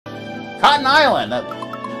Cotton Island!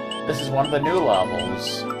 This is one of the new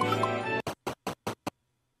levels.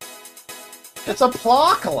 It's a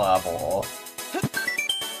block level!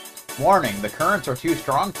 Warning, the currents are too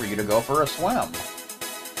strong for you to go for a swim.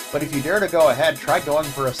 But if you dare to go ahead, try going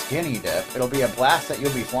for a skinny dip. It'll be a blast that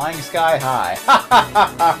you'll be flying sky high. Ha ha ha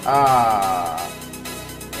ha ha!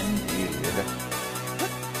 Indeed.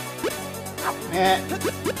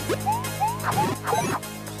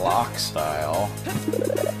 Clock style.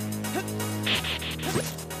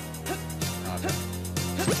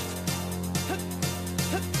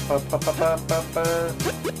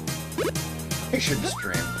 I should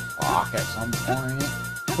stream clock at some point.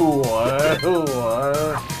 What?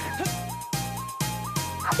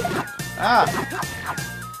 Ah!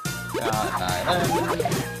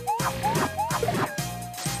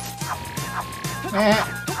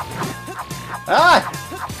 Ah!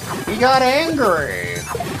 He got angry!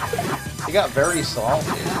 He got very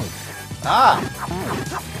salty. Ah!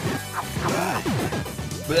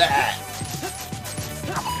 Blah.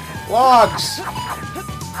 Logs!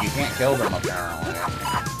 You can't kill them, apparently.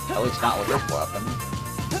 At least not with this weapon.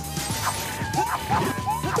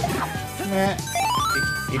 Meh.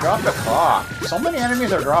 He dropped a clock. So many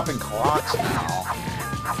enemies are dropping clocks now.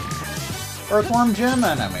 Earthworm gym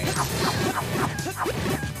enemies.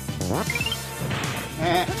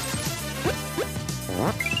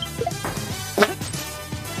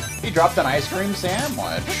 He dropped an ice cream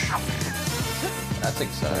sandwich. That's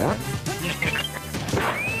exciting.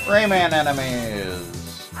 Rayman enemies.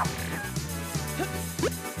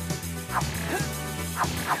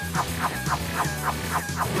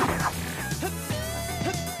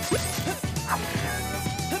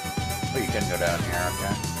 Oh, you can go down here,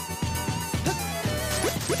 okay.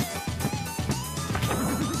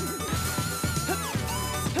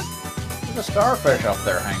 There's a starfish up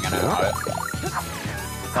there hanging out.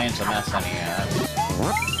 Playing some SNES.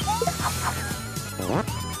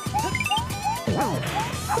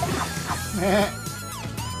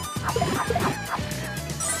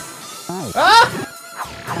 Ah!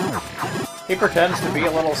 He pretends to be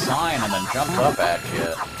a little sign and then jumps up at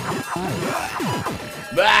you.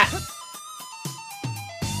 Bah!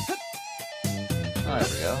 Oh, there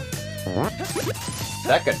we go.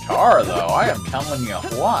 That guitar, though, I am telling you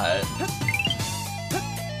what.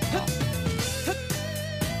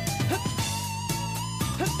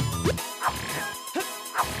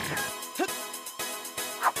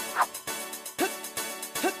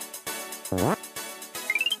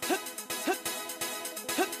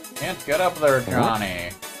 Can't get up there,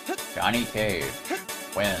 Johnny. Johnny Cage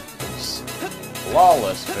wins.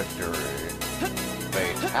 Flawless victory.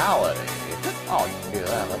 Fatality. Oh, you can do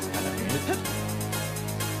that. That's kind of neat.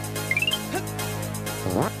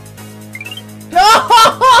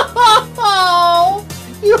 No!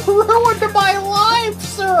 You ruined my life,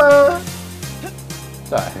 sir!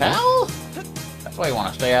 The hell? That's why you want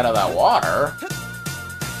to stay out of that water.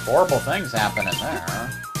 Horrible things happen in there.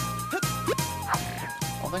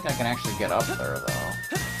 I don't think I can actually get up there, though.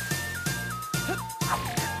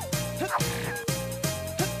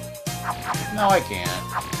 No, I can't.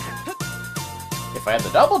 If I had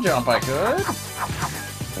the double jump, I could.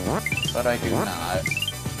 But I do not.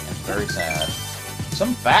 It's very sad.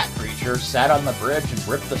 Some fat creature sat on the bridge and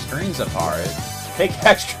ripped the strings apart. Take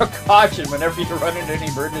extra caution whenever you run into any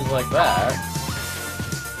bridges like that.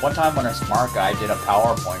 One time when a smart guy did a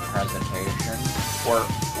PowerPoint presentation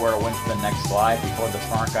where it went to the next slide before the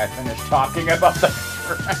smart guy finished talking about the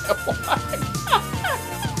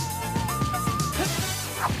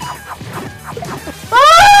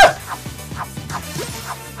ah!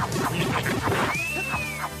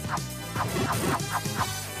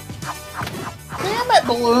 Damn it,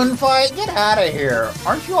 balloon fight! Get out of here!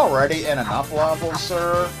 Aren't you already in enough levels,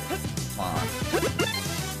 sir? Come on.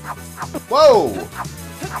 Whoa!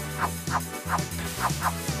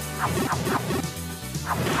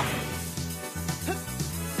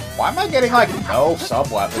 Why am I getting, like, no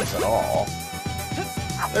sub-weapons at all?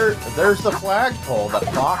 There's the flagpole. The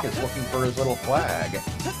clock is looking for his little flag.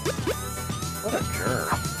 What a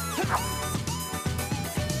jerk.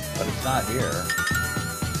 But it's not here.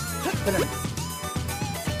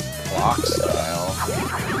 Clock style.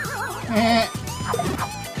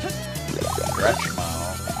 Stretch-mo.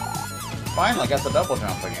 Finally got the double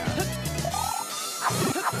jump again.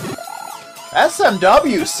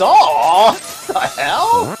 SMW saw? The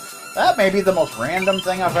hell? That may be the most random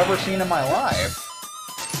thing I've ever seen in my life.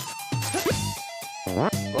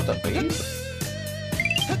 What the beep?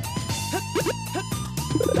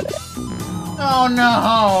 Oh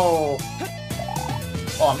no!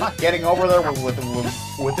 Oh, I'm not getting over there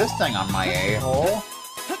with this thing on my a-hole.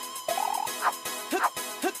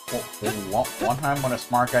 One time when a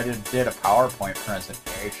smart guy did a PowerPoint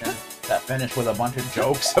presentation that finished with a bunch of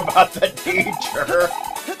jokes about the teacher.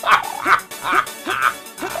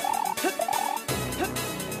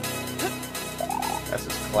 That's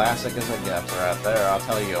as classic as it gets right there, I'll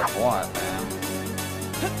tell you what, man.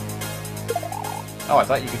 Oh, I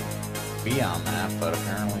thought you could be on that, but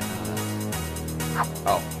apparently not.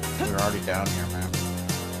 Oh, we were already down here, man.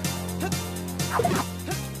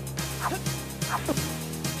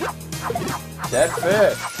 Dead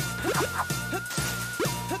fish!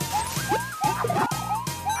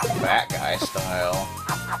 Fat guy style.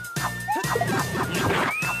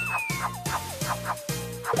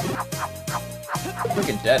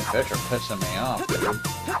 Freaking dead fish are pissing me off, dude.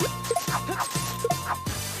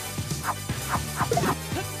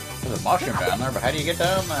 There's a mushroom down there, but how do you get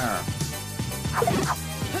down there?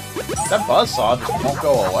 That buzzsaw just won't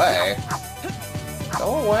go away. Go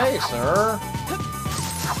away, sir.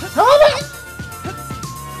 Oh my...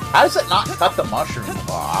 How does it not cut the mushroom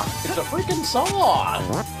block? It's a freaking saw!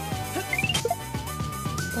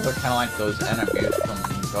 They're kind of like those enemies from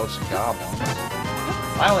Ghosts and Goblins.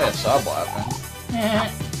 Finally a sub-weapon.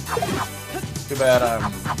 Too bad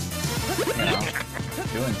I'm, you know,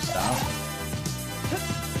 doing stuff.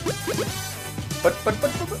 But.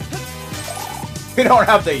 We don't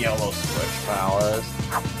have the yellow switch, palace.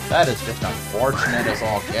 That is just unfortunate as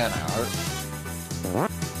all get out.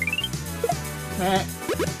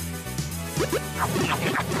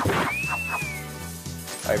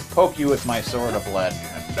 I poke you with my sword of legend.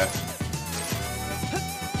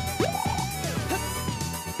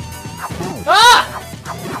 Ah!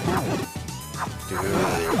 Dude.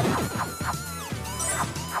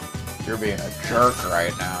 You're being a jerk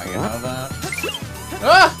right now, you know that?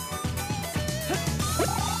 Ah!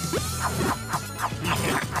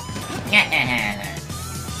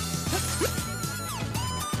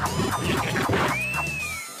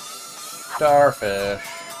 Starfish.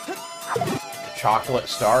 Chocolate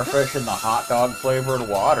starfish in the hot dog flavored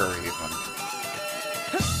water, even.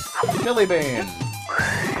 Chili bean.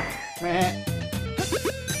 Meh.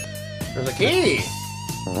 There's a key.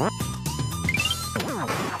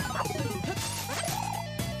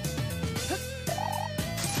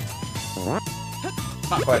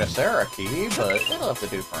 Not quite a Sarah key, but it'll have to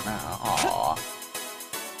do for now. Aww.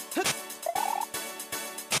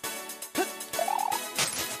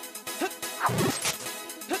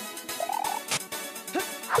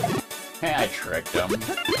 I tricked him.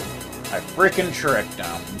 I freaking tricked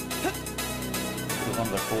him. It was one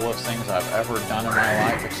of the coolest things I've ever done in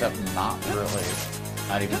my life, except not really.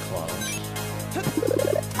 Not even close.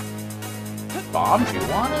 Bombs, you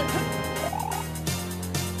want it?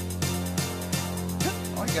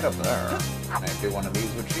 Oh, get up there. Can I do one of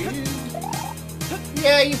these with cheese?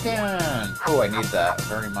 Yeah, you can! Oh, I need that.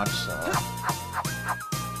 Very much so.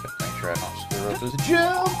 Just make sure I don't screw up this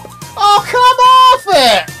jump. Oh, come off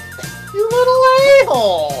it! You little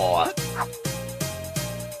a-hole!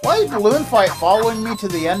 Why is Balloon Fight following me to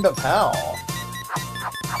the end of hell?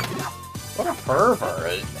 What a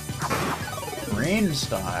pervert. Green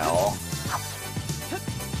style.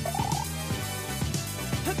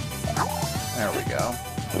 There we go.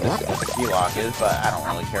 This is what the key lock is, but I don't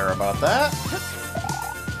really care about that.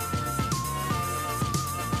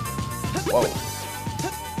 Whoa.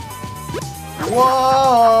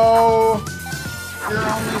 Whoa! You're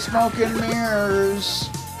only smoke and mirrors.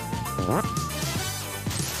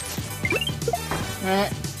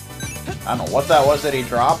 I don't know what that was that he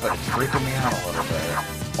dropped, but it's freaking me out a little bit.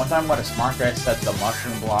 One time when a smart guy said the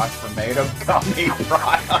mushroom blocks were made of gummy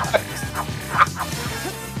products.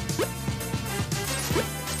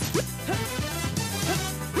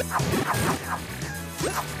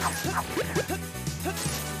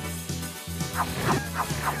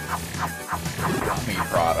 Gummy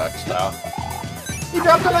product stuff. You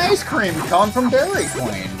dropped an ice cream cone from Dairy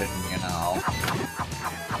Queen, didn't you know?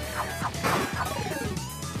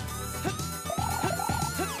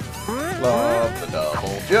 Love the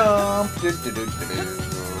double jump. Do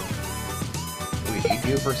we need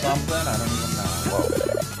you for something? I don't even know. Whoa.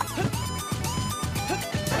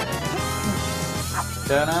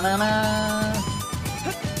 Da-na-na-na.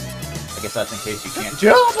 I guess that's in case you can't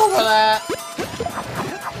jump over that.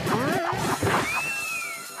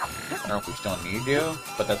 I don't know if we still need you,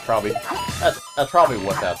 but that's probably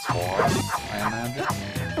what that's for, I imagine.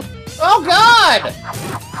 Oh God!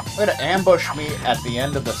 Way to ambush me at the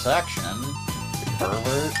end of the section, you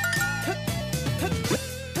pervert.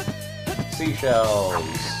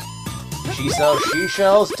 Seashells. She sells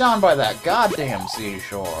seashells down by that goddamn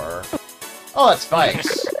seashore. Oh, that's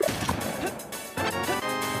spikes.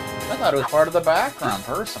 I thought it was part of the background,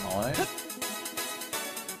 personally.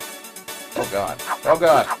 Oh god. Oh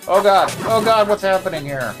god. Oh god. Oh god, what's happening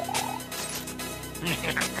here?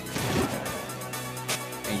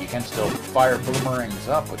 And you can still fire boomerangs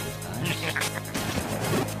up, which is nice.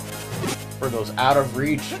 For those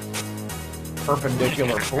out-of-reach,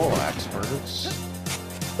 perpendicular pool experts.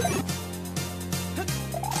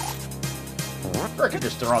 Or I could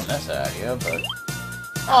just throw this at you, but...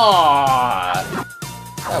 Aww!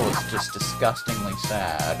 That was just disgustingly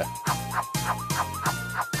sad.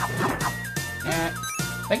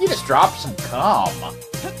 I think you just dropped some cum.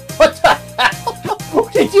 What the hell?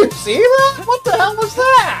 Did you see that? What the hell was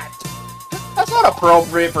that? That's not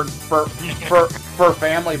appropriate for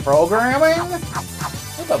family programming.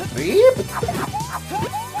 What the beep?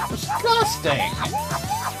 Disgusting.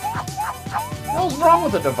 What was wrong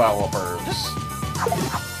with the developers?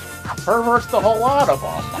 Perverts the whole lot of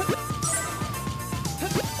them.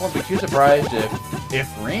 I wouldn't be too surprised if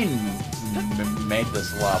Rain made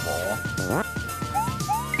this level.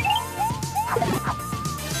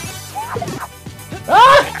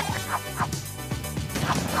 Ah!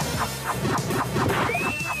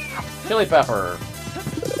 Chili pepper.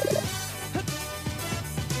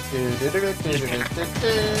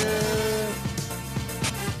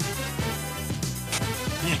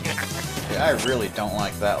 Yeah, I really don't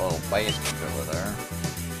like that little basement over there.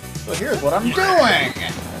 So here's what I'm doing!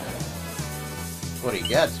 That's what he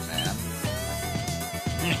gets, man.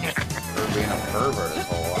 For being a pervert his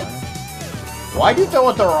whole life. Why'd you throw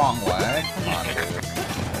it the wrong way? Come on, dude.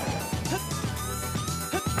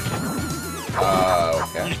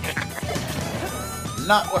 Okay.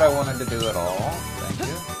 Not what I wanted to do at all. Thank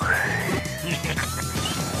you.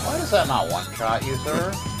 Why does that not one-shot you,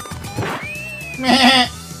 sir? Meh!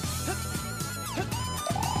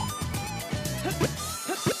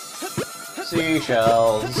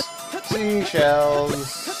 Seashells.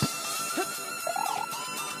 Seashells.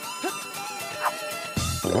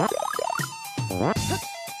 What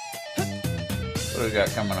do we got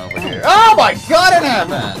coming over here? Oh my god, it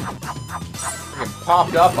happened! It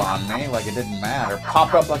popped up on me like it didn't matter.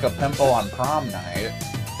 Popped up like a pimple on prom night.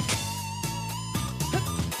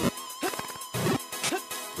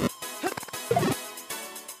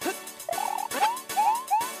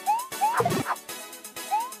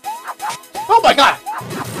 Oh my god!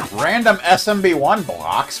 Random SMB1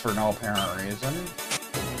 blocks for no apparent reason.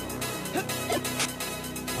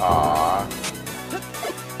 Aww.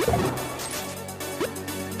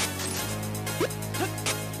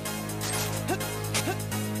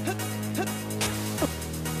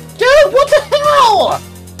 Dude, what the hell?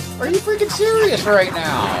 Are you freaking serious right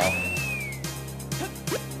now?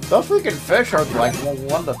 Those freaking fish are like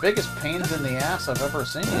one of the biggest pains in the ass I've ever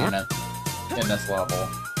seen in this level.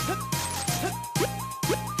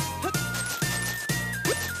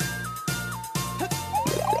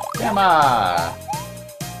 Come on!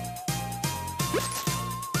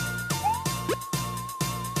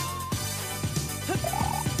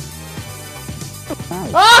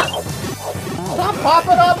 Ah! Stop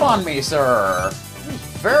popping up on me, sir! This is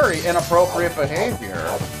very inappropriate behavior.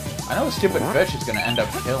 I know the stupid fish is gonna end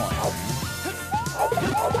up killing me.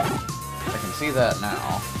 I can see that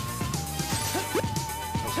now.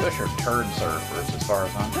 Those fish are turd surfers as far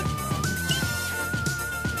as I'm concerned.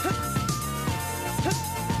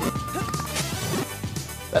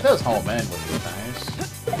 That does home in, which is nice.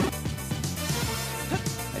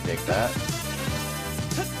 I dig that.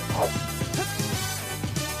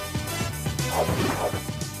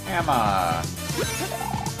 Emma!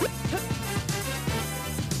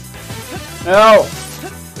 No!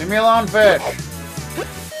 Leave me alone, fish!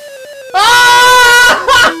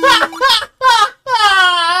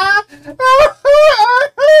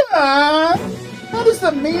 That is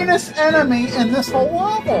the meanest enemy in this whole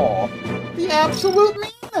level! The absolute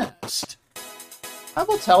meanest! I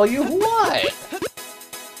will tell you what!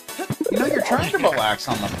 You know, you're trying to relax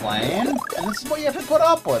on the plane, and this is what you have to put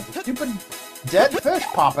up with. Stupid dead fish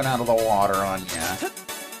popping out of the water on you.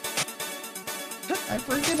 I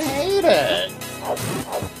freaking hate it!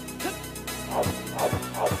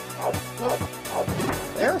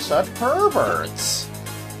 They're such perverts.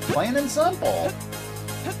 Plain and simple.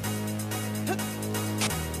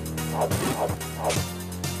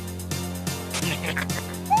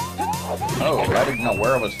 Oh, I didn't know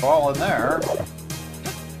where I was falling there.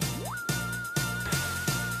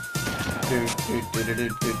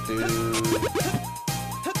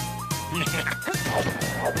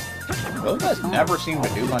 Those guys never seem to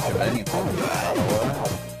do much of anything, by the way.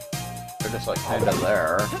 They're just like kinda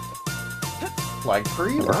there. Like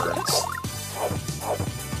pre-birds.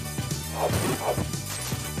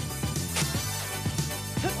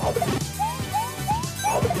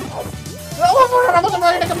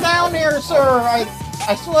 tell you to come down here, sir!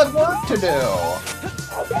 I still have work to do!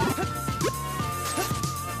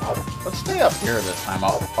 Let's stay up here this time,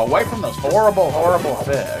 away from those horrible, horrible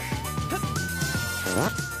fish.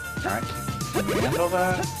 Alright, can we handle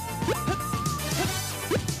that?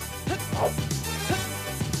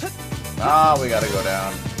 Ah, we gotta go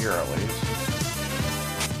down here at least.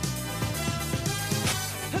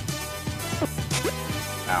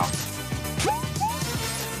 Ow.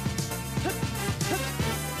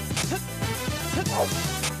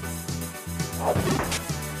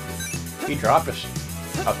 He dropped a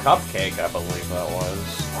cupcake, I believe that was.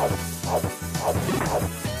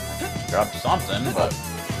 Dropped something, but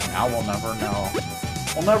now we'll never know.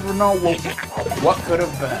 We'll never know what could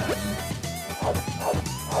have been.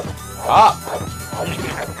 Up!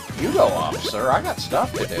 You go up, sir. I got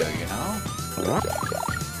stuff to do, you know?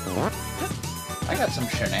 I got some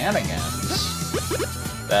shenanigans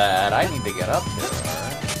that I need to get up to,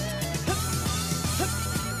 alright?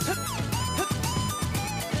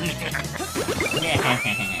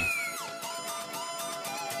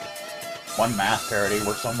 One math parody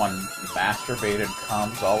where someone masturbated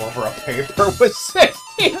comes all over a paper with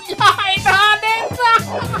 69 on it!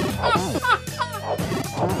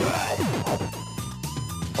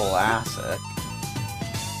 Classic.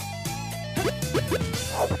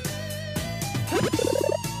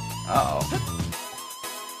 Uh-oh.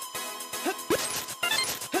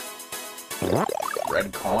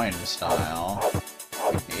 Red coin style.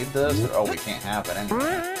 We need this? Oh, we can't have it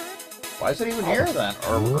anyway. Why is it even here then?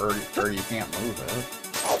 Or you can't move it.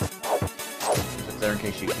 Is it there in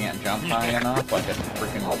case you can't jump high enough? Like a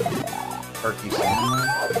freaking turkey salmon?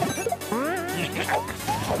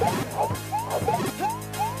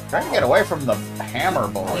 Trying to get away from the hammer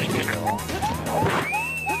bullet, you know.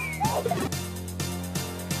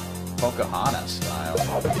 Pocahontas style.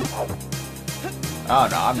 Oh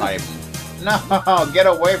no, I'm not even... No! Get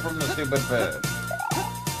away from the stupid fish!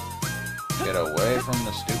 Get away from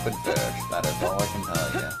the stupid fish. That is all I can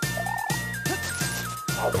tell you.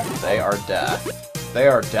 They are death. They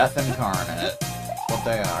are death incarnate. That's what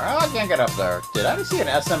they are. Oh, I can't get up there. Did I see an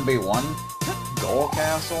SMB1 goal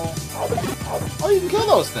castle? Oh, you can kill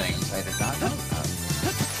those things. I did not know that.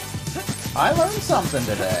 I learned something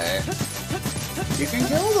today. You can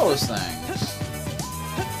kill those things.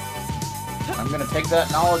 I'm gonna take that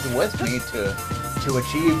knowledge with me to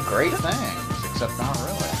achieve great things. Except not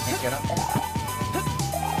really. I can't get up here.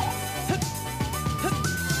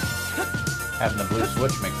 Having the blue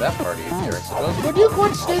switch makes that part easier, I suppose. Would you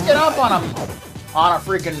quit sneaking up on a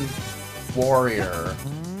freaking warrior?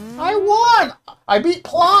 I won! I beat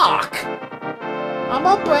Plock! I'm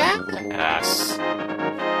a badass!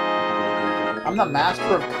 I'm the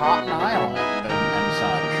master of Cotton Island and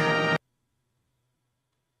such.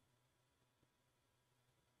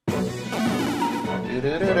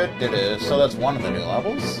 So that's one of the new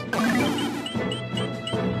levels.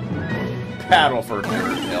 Battle for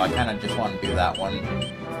Dirt. I kind of just want to do that one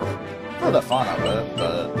for the fun of it,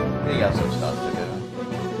 but we got some stuff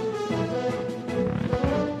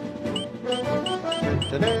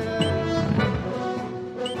to do.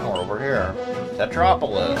 Now we're over here.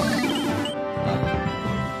 Tetropolis.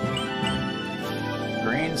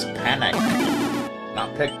 Green's Panic.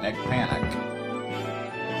 Not Picnic, Panic.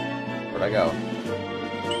 Where'd I go?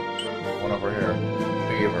 One over here.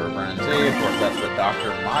 Beaver Frenzy. Of course, that's the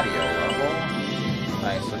Dr. Mario level.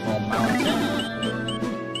 Icicle Mountain.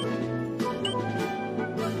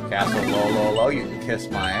 Castle Low. You can kiss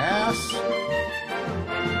my ass.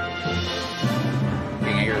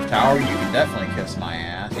 King Ager's Tower. You can definitely kiss my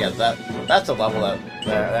ass. Yeah, that's a level that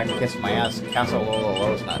can kiss my ass. Castle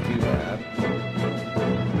Low is not too bad.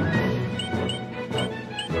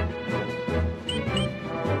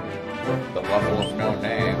 The level of no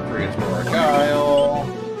name. Prehistoric Isle.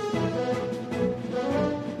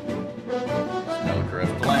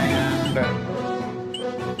 Snowdrift Land. I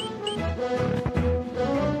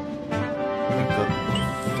think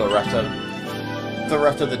the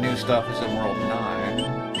rest of the new stuff is in World 9.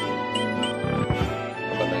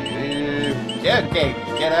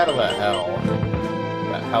 Get out of that hell.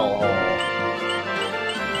 That hellhole.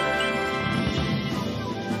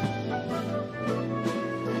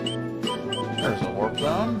 There's the warp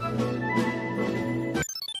zone.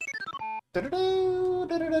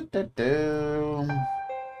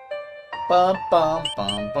 Bum bum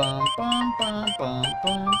bum bum bum bum bum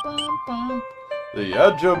bum bum bum. The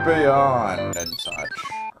edge of beyond and such,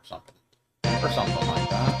 or something like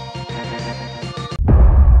that.